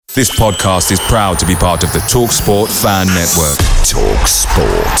This podcast is proud to be part of the TalkSport Fan Network.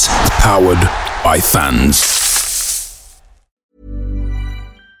 TalkSport. Powered by fans.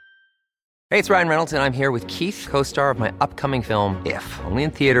 Hey, it's Ryan Reynolds, and I'm here with Keith, co-star of my upcoming film, If, only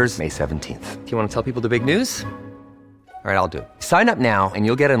in theaters May 17th. Do you want to tell people the big news? All right, I'll do it. Sign up now and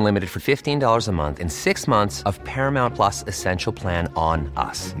you'll get unlimited for $15 a month and 6 months of Paramount Plus Essential Plan on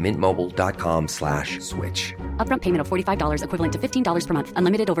us. MintMobile.com/switch. Upfront payment of $45 equivalent to $15 per month.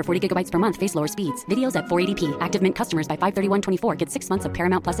 Unlimited over 40 gigabytes per month. Face lower speeds. Videos at 480p. Active Mint customers by 531.24 get 6 months of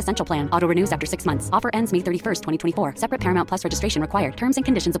Paramount Plus Essential Plan. Auto renews after 6 months. Offer ends May 31st, 2024. Separate Paramount Plus registration required. Terms and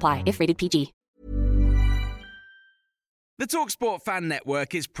conditions apply if rated PG. The TalkSport Fan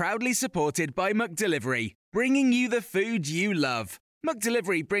Network is proudly supported by McDelivery, bringing you the food you love.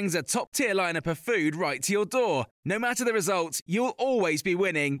 McDelivery brings a top-tier lineup of food right to your door. No matter the result, you'll always be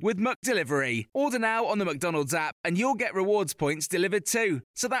winning with McDelivery. Order now on the McDonald's app and you'll get rewards points delivered too.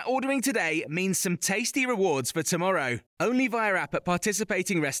 So that ordering today means some tasty rewards for tomorrow. Only via app at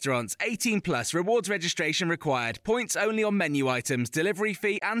participating restaurants. 18 plus. Rewards registration required. Points only on menu items. Delivery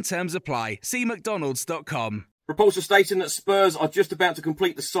fee and terms apply. See mcdonalds.com. Reports are stating that Spurs are just about to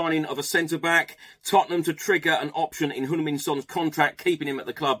complete the signing of a centre-back. Tottenham to trigger an option in Heung-min Son's contract, keeping him at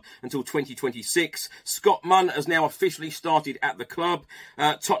the club until 2026. Scott Munn has now officially started at the club.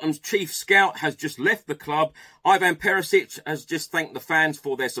 Tottenham's chief scout has just left the club. Ivan Perisic has just thanked the fans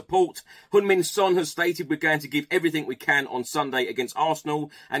for their support. Heung-min Son has stated we're going to give everything we can on Sunday against Arsenal.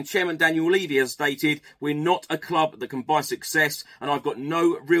 And Chairman Daniel Levy has stated we're not a club that can buy success and I've got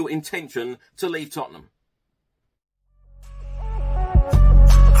no real intention to leave Tottenham.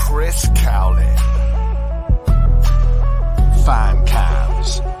 Chris Cowlin. Fan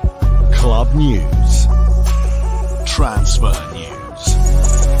cams. Club news. Transfer news.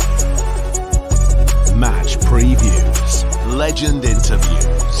 Match previews. Legend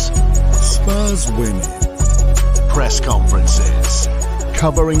interviews. Spurs winning. Press conferences.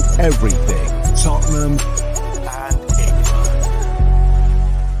 Covering everything Tottenham and England.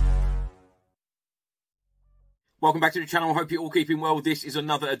 Welcome back to the channel. I hope you're all keeping well. This is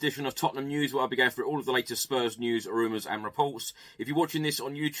another edition of Tottenham News where I'll be going through all of the latest Spurs news, rumours and reports. If you're watching this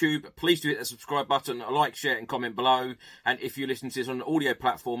on YouTube, please do hit the subscribe button, like, share and comment below. And if you listen to this on an audio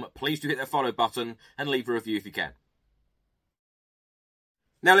platform, please do hit the follow button and leave a review if you can.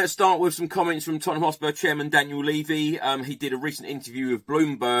 Now let's start with some comments from Tottenham Hotspur chairman Daniel Levy. He did a recent interview with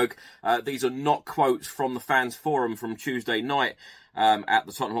Bloomberg. These are not quotes from the fans forum from Tuesday night at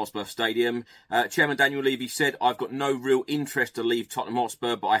the Tottenham Hotspur Stadium. Chairman Daniel Levy said, I've got no real interest to leave Tottenham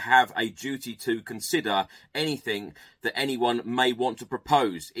Hotspur, but I have a duty to consider anything that anyone may want to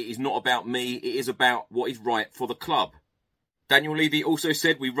propose. It is not about me, it is about what is right for the club. Daniel Levy also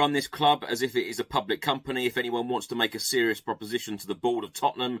said, we run this club as if it is a public company. If anyone wants to make a serious proposition to the board of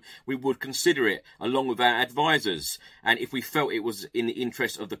Tottenham, we would consider it, along with our advisors. And if we felt it was in the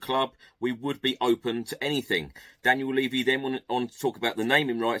interest of the club, we would be open to anything. Daniel Levy then went on to talk about the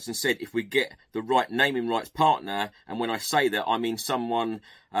naming rights and said, if we get the right naming rights partner, and when I say that, I mean someone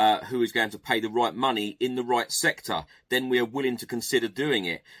who is going to pay the right money in the right sector, then we are willing to consider doing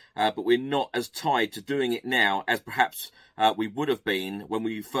it. But we're not as tied to doing it now as perhaps we would have been when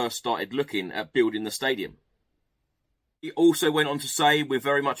we first started looking at building the stadium. He also went on to say, we're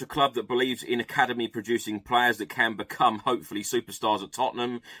very much a club that believes in academy producing players that can become, hopefully, superstars at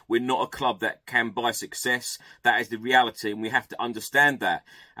Tottenham. We're not a club that can buy success. That is the reality, and we have to understand that.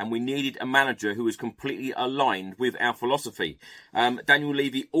 And we needed a manager who was completely aligned with our philosophy. Daniel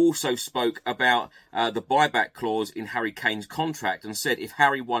Levy also spoke about the buyback clause in Harry Kane's contract and said if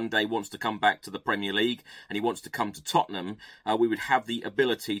Harry one day wants to come back to the Premier League and he wants to come to Tottenham, we would have the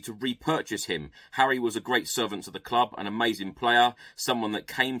ability to repurchase him. Harry was a great servant to the club, an amazing player, someone that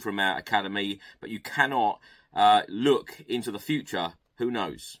came from our academy, but you cannot look into the future. Who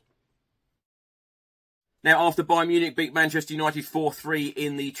knows? Now, after Bayern Munich beat Manchester United 4-3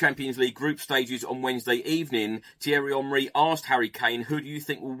 in the Champions League group stages on Wednesday evening, Thierry Henry asked Harry Kane, who do you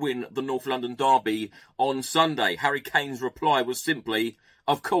think will win the North London derby on Sunday? Harry Kane's reply was simply,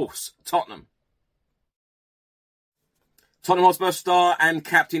 of course, Tottenham. Tottenham Hotspur star and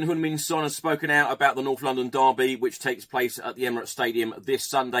captain Heung-min Son has spoken out about the North London derby, which takes place at the Emirates Stadium this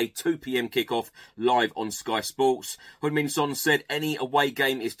Sunday, 2 p.m. kickoff, live on Sky Sports. Heung-min Son said, any away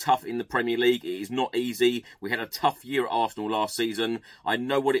game is tough in the Premier League. It is not easy. We had a tough year at Arsenal last season. I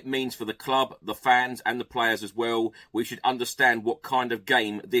know what it means for the club, the fans and the players as well. We should understand what kind of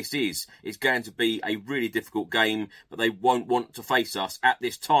game this is. It's going to be a really difficult game, but they won't want to face us at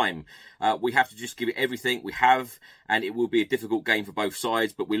this time. We have to just give it everything we have, and it will be a difficult game for both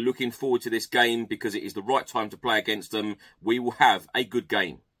sides, but we're looking forward to this game because it is the right time to play against them. We will have a good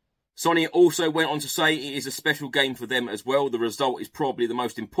game. Sonny also went on to say it is a special game for them as well. The result is probably the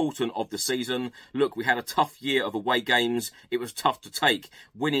most important of the season. Look, we had a tough year of away games. It was tough to take.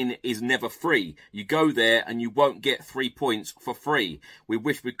 Winning is never free. You go there and you won't get 3 points for free. We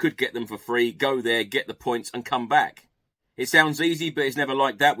wish we could get them for free. Go there, get the points and come back. It sounds easy, but it's never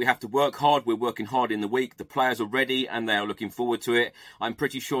like that. We have to work hard. We're working hard in the week. The players are ready and they are looking forward to it. I'm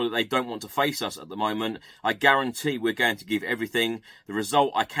pretty sure that they don't want to face us at the moment. I guarantee we're going to give everything. The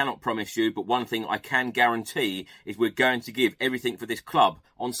result I cannot promise you, but one thing I can guarantee is we're going to give everything for this club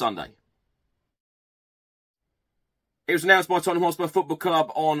on Sunday. It was announced by Tottenham Hotspur Football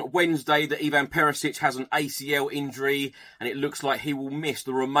Club on Wednesday that Ivan Perisic has an ACL injury and it looks like he will miss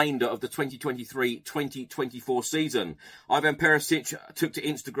the remainder of the 2023-2024 season. Ivan Perisic took to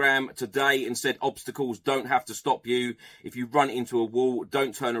Instagram today and said obstacles don't have to stop you. If you run into a wall,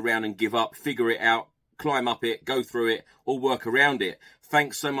 don't turn around and give up. Figure it out, climb up it, go through it, or work around it.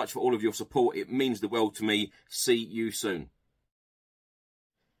 Thanks so much for all of your support. It means the world to me. See you soon.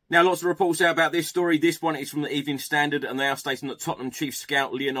 Now, lots of reports out about this story. This one is from the Evening Standard, and they are stating that Tottenham chief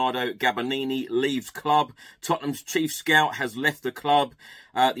scout Leonardo Gabbanini leaves club. Tottenham's chief scout has left the club.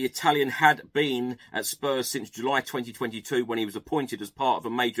 The Italian had been at Spurs since July 2022 when he was appointed as part of a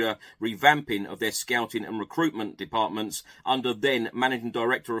major revamping of their scouting and recruitment departments under then Managing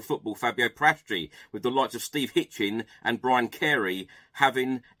Director of Football Fabio Prasci, with the likes of Steve Hitchin and Brian Carey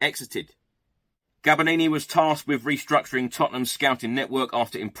having exited. Gabbanini was tasked with restructuring Tottenham's scouting network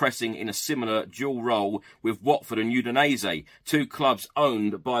after impressing in a similar dual role with Watford and Udinese, two clubs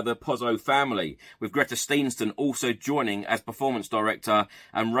owned by the Pozzo family, with Greta Steenston also joining as performance director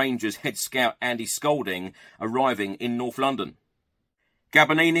and Rangers head scout Andy Scolding arriving in North London.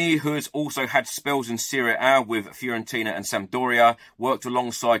 Gabbanini, who has also had spells in Serie A with Fiorentina and Sampdoria, worked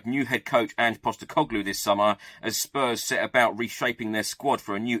alongside new head coach Ange Postecoglou this summer as Spurs set about reshaping their squad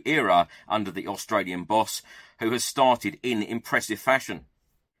for a new era under the Australian boss, who has started in impressive fashion.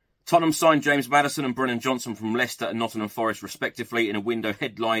 Tottenham signed James Maddison and Brennan Johnson from Leicester and Nottingham Forest respectively in a window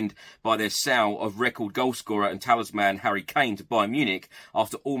headlined by their sale of record goalscorer and talisman Harry Kane to Bayern Munich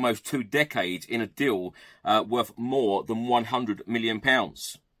after almost 2 decades in a deal worth more than £100 million.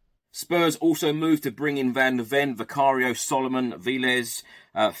 Spurs also moved to bring in Van de Ven, Vicario, Solomon, Viles,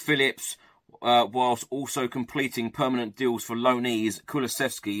 Phillips, whilst also completing permanent deals for loanees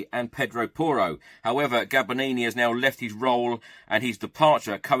Kulusevski and Pedro Porro. However, Gabbanini has now left his role and his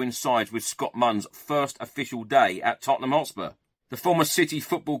departure coincides with Scott Munn's first official day at Tottenham Hotspur. The former City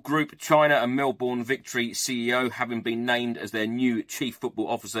Football Group, China and Melbourne Victory CEO having been named as their new Chief Football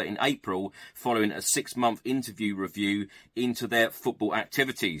Officer in April following a 6-month interview review into their football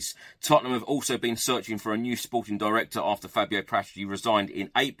activities. Tottenham have also been searching for a new sporting director after Fabio Prasci resigned in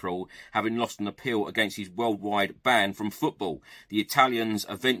April, having lost an appeal against his worldwide ban from football. The Italian's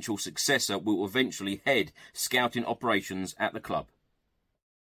eventual successor will eventually head scouting operations at the club.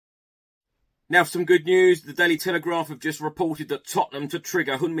 Now for some good news. The Daily Telegraph have just reported that Tottenham to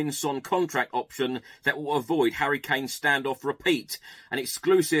trigger Heung-min Son contract option that will avoid Harry Kane's standoff repeat. An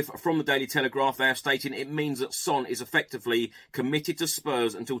exclusive from the Daily Telegraph, they are stating it means that Son is effectively committed to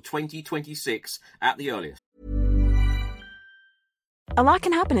Spurs until 2026 at the earliest. A lot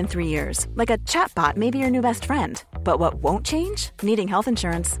can happen in 3 years, like a chatbot may be your new best friend. But what won't change? Needing health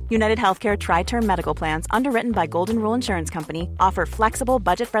insurance. United Healthcare Tri-Term Medical Plans, underwritten by Golden Rule Insurance Company, offer flexible,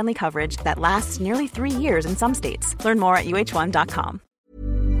 budget-friendly coverage that lasts nearly 3 years in some states. Learn more at uh1.com.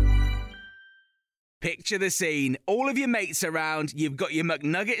 Picture the scene. All of your mates around, you've got your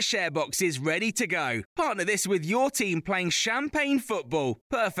McNugget share boxes ready to go. Partner this with your team playing champagne football.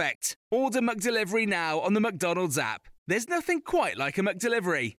 Perfect. Order McDelivery now on the McDonald's app. There's nothing quite like a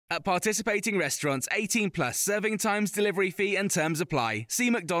McDelivery. At participating restaurants, 18 plus, serving times, delivery fee and terms apply. See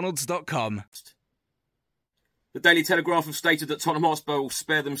mcdonalds.com. The Daily Telegraph have stated that Tottenham Hotspur will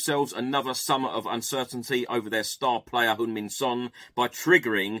spare themselves another summer of uncertainty over their star player Heung-min Son by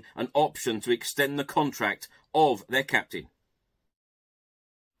triggering an option to extend the contract of their captain.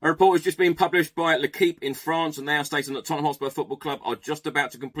 A report has just been published by L'Equipe in France, and they are stating that Tottenham Hotspur Football Club are just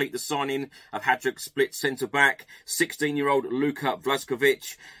about to complete the signing of Hajduk Split centre-back, 16-year-old Luka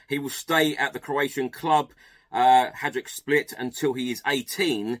Vlašković. He will stay at the Croatian club, Hajduk Split, until he is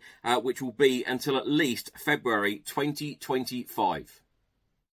 18, which will be until at least February 2025.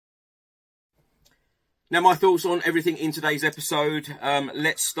 Now, my thoughts on everything in today's episode.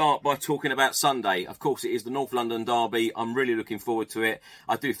 Let's start by talking about Sunday. Of course, it is the North London derby. I'm really looking forward to it.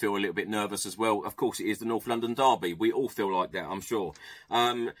 I do feel a little bit nervous as well. Of course, it is the North London derby. We all feel like that, I'm sure.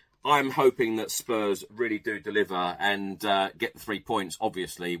 I'm hoping that Spurs really do deliver and get the 3 points,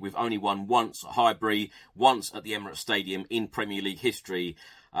 obviously. We've only won once at Highbury, once at the Emirates Stadium in Premier League history.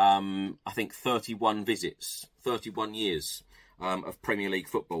 I think 31 visits, 31 years of Premier League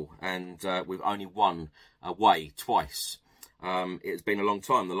football, and we've only won away twice. It's been a long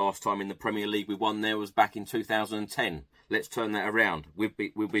time. The last time in the Premier League we won there was back in 2010. Let's turn that around. We've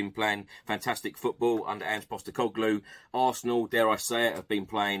been playing fantastic football under Ange Postecoglou. Arsenal, dare I say it, have been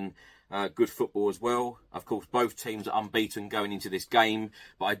playing good football as well. Of course, both teams are unbeaten going into this game.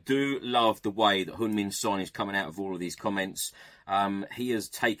 But I do love the way that Heung-min Son is coming out of all of these comments. He has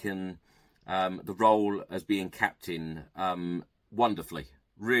taken the role as being captain wonderfully.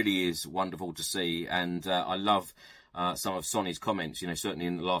 Really is wonderful to see. And I love some of Sonny's comments, certainly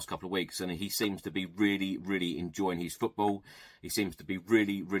in the last couple of weeks. And he seems to be really, really enjoying his football. He seems to be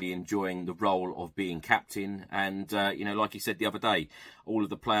really, really enjoying the role of being captain. And, like he said the other day, all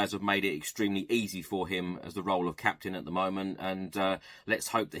of the players have made it extremely easy for him as the role of captain at the moment. And let's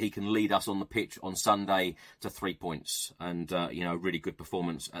hope that he can lead us on the pitch on Sunday to 3 points. And, a really good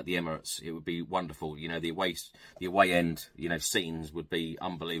performance at the Emirates. It would be wonderful. The away end, scenes would be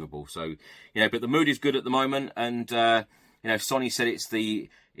unbelievable. So, but the mood is good at the moment. And, Sonny said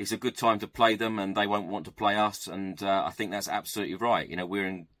it's a good time to play them and they won't want to play us. And I think that's absolutely right. We're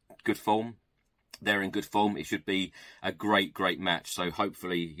in good form. They're in good form. It should be a great, great match. So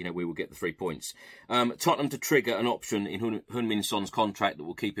hopefully, we will get the 3 points. Tottenham to trigger an option in Heung-min Son's contract that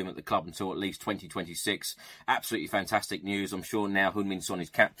will keep him at the club until at least 2026. Absolutely fantastic news. I'm sure now Heung-min Son is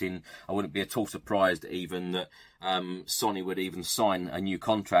captain. I wouldn't be at all surprised even that Sonny would even sign a new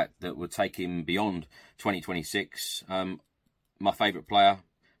contract that would take him beyond 2026. My favourite player.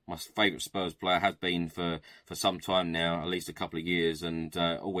 My favourite Spurs player has been for some time now, at least a couple of years, and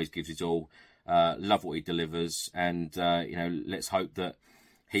always gives his all. Love what he delivers, and let's hope that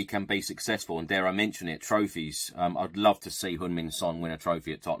he can be successful. And dare I mention it, trophies. I'd love to see Heung-min Son win a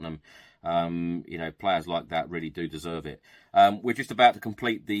trophy at Tottenham. Players like that really do deserve it. We're just about to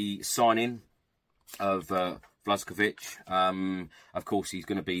complete the signing of Vlahovic. Of course, he's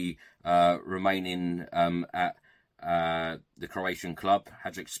going to be remaining at the Croatian club,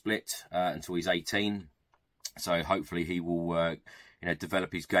 Hajduk Split, until he's 18. So hopefully he will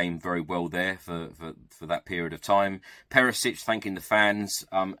develop his game very well there for that period of time. Perisic thanking the fans.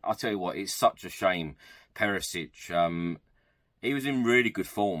 I'll tell you what, it's such a shame. Perisic, he was in really good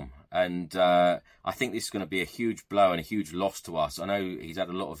form. And I think this is going to be a huge blow and a huge loss to us. I know he's had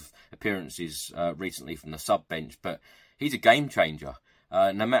a lot of appearances recently from the sub-bench, but he's a game changer.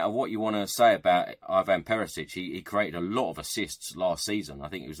 No matter what you want to say about Ivan Perisic, he created a lot of assists last season. I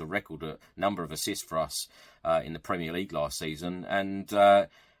think it was a record number of assists for us in the Premier League last season. And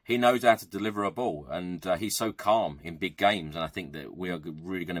he knows how to deliver a ball. And he's so calm in big games. And I think that we are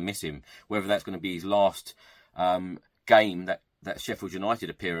really going to miss him. Whether that's going to be his last game, that Sheffield United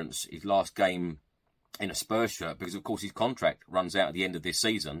appearance, his last game in a Spurs shirt, because of course his contract runs out at the end of this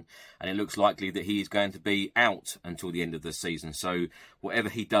season, and it looks likely that he is going to be out until the end of the season. So whatever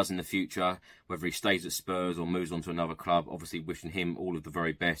he does in the future, whether he stays at Spurs or moves on to another club, obviously wishing him all of the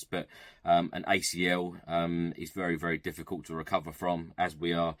very best. But an ACL is very, very difficult to recover from, as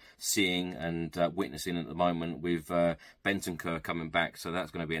we are seeing and witnessing at the moment with Bentancur coming back. So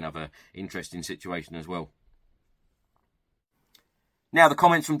that's going to be another interesting situation as well. Now, the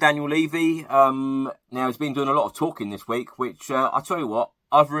comments from Daniel Levy. Now, he's been doing a lot of talking this week, which I tell you what,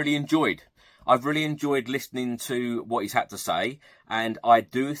 I've really enjoyed. I've really enjoyed listening to what he's had to say. And I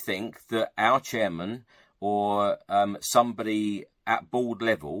do think that our chairman or somebody at board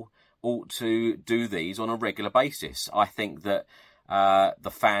level ought to do these on a regular basis. I think that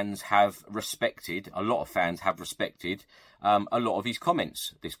the fans have respected, a lot of fans have respected a lot of his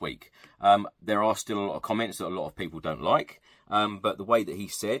comments this week. There are still a lot of comments that a lot of people don't like. But the way that he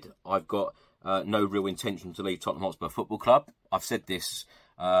said, I've got no real intention to leave Tottenham Hotspur Football Club. I've said this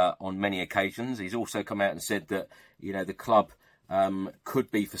on many occasions. He's also come out and said that, the club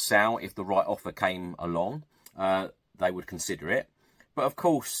could be for sale if the right offer came along. They would consider it. But of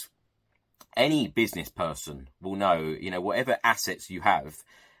course, any business person will know, whatever assets you have,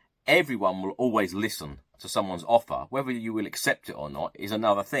 everyone will always listen to someone's offer. Whether you will accept it or not is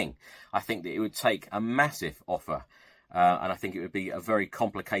another thing. I think that it would take a massive offer. And I think it would be a very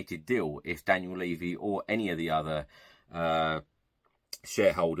complicated deal if Daniel Levy or any of the other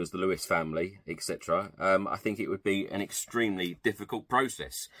shareholders, the Lewis family, etc. I think it would be an extremely difficult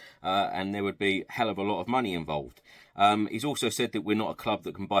process, and there would be a hell of a lot of money involved. He's also said that we're not a club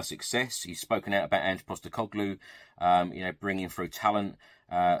that can buy success. He's spoken out about Ange Postecoglou, bringing through talent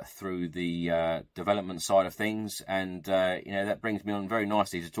through the development side of things, and that brings me on very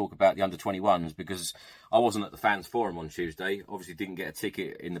nicely to talk about the under-21s, because I wasn't at the fans forum on Tuesday, obviously didn't get a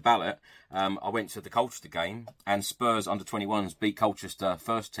ticket in the ballot. I went to the Colchester game, and Spurs under-21s beat Colchester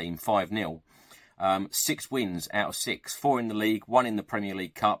first team 5-0. 6 wins out of 6, 4 in the league, 1 in the Premier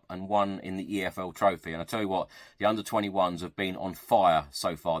League Cup and 1 in the EFL Trophy. And I tell you what, the under-21s have been on fire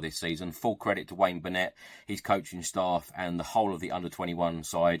so far this season. Full credit to Wayne Burnett, his coaching staff and the whole of the under-21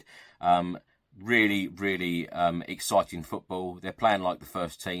 side. Really, really exciting football. They're playing like the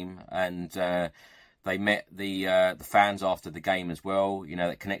first team, and they met the fans after the game as well.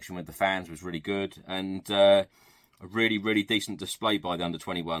 That connection with the fans was really good, and a really, really decent display by the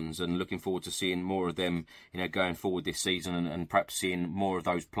under-21s, and looking forward to seeing more of them, going forward this season, and perhaps seeing more of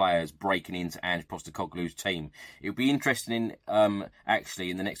those players breaking into Ange Postecoglou's team. It'll be interesting,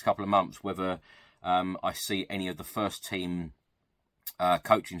 actually, in the next couple of months, whether I see any of the first team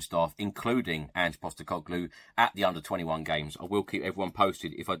coaching staff, including Ange Postecoglou, at the under-21 games. I will keep everyone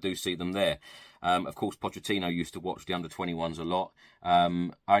posted if I do see them there. Of course, Pochettino used to watch the under-21s a lot. I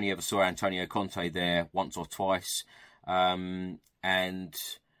only ever saw Antonio Conte there once or twice. And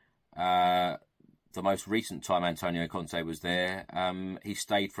the most recent time Antonio Conte was there, he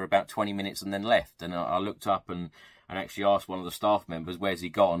stayed for about 20 minutes and then left. And I looked up and actually asked one of the staff members, where's he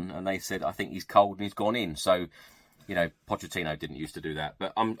gone? And they said, I think he's cold and he's gone in. So, Pochettino didn't used to do that.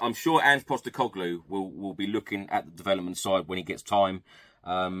 But I'm sure Ange Postecoglou will be looking at the development side when he gets time,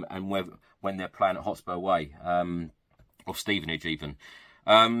 and when they're playing at Hotspur Way, or Stevenage even.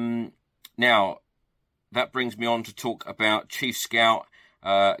 Now, that brings me on to talk about Chief Scout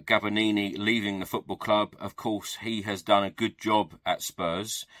Gabbanini leaving the football club. Of course, he has done a good job at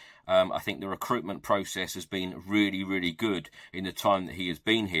Spurs. I think the recruitment process has been really, really good in the time that he has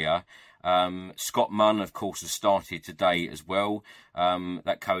been here. Scott Munn, of course, has started today as well.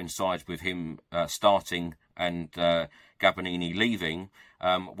 That coincides with him starting and Gabbanini leaving.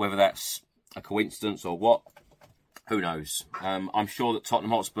 Whether that's a coincidence or what, who knows? I'm sure that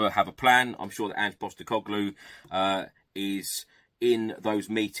Tottenham Hotspur have a plan. I'm sure that Ange Postecoglou is in those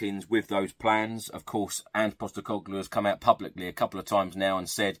meetings with those plans. Of course, Ange Postecoglou has come out publicly a couple of times now and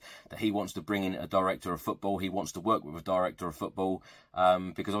said that he wants to bring in a director of football. He wants to work with a director of football,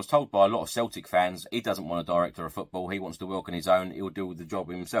 because I was told by a lot of Celtic fans he doesn't want a director of football. He wants to work on his own. He'll do the job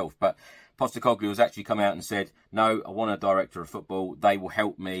himself. But Postecoglou has actually come out and said, no, I want a director of football. They will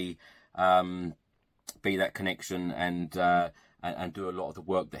help me be that connection and do a lot of the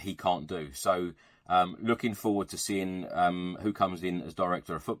work that he can't do. So looking forward to seeing who comes in as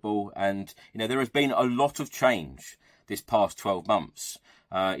director of football. And, there has been a lot of change this past 12 months.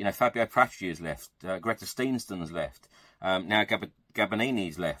 Fabio Pracci has left. Greta Steensten's left. Now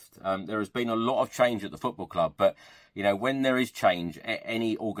Gabbanini's left. There has been a lot of change at the football club. But, when there is change,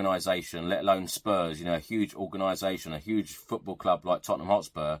 any organisation, let alone Spurs, a huge organisation, a huge football club like Tottenham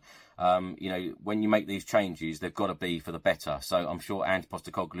Hotspur, when you make these changes, they've got to be for the better. So I'm sure Ange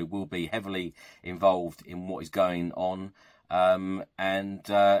Postecoglou will be heavily involved in what is going on. Hopefully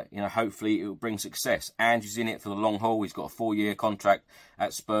it will bring success. Ange is in it for the long haul. He's got a 4-year contract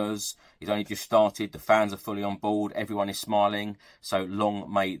at Spurs. He's only just started. The fans are fully on board. Everyone is smiling. So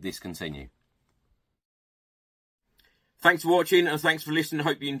long may this continue. Thanks for watching and thanks for listening. I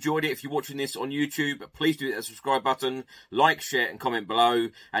hope you enjoyed it. If you're watching this on YouTube, please do hit that subscribe button, like, share and comment below.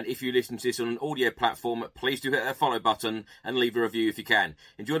 And if you listen to this on an audio platform, please do hit that follow button and leave a review if you can.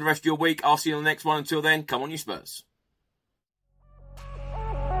 Enjoy the rest of your week. I'll see you on the next one. Until then, come on you Spurs.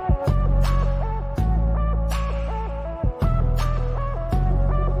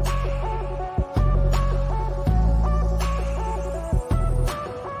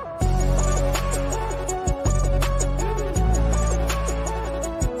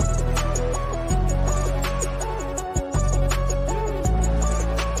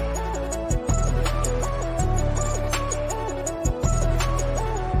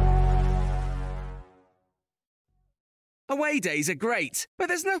 Away days are great, but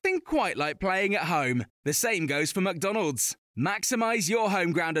there's nothing quite like playing at home. The same goes for McDonald's. Maximise your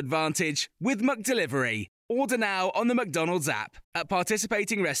home ground advantage with McDelivery. Order now on the McDonald's app. At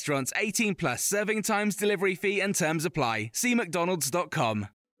participating restaurants, 18 plus serving times, delivery fee and terms apply. See mcdonalds.com.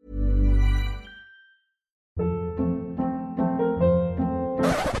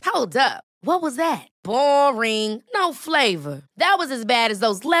 Hold up. What was that? Boring. No flavor. That was as bad as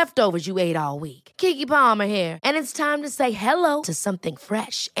those leftovers you ate all week. Keke Palmer here. And it's time to say hello to something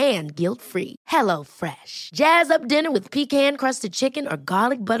fresh and guilt-free. Hello Fresh. Jazz up dinner with pecan-crusted chicken or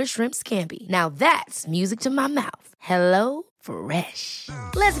garlic butter shrimp scampi. Now that's music to my mouth. Hello Fresh.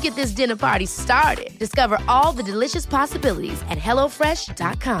 Let's get this dinner party started. Discover all the delicious possibilities at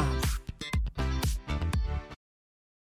HelloFresh.com.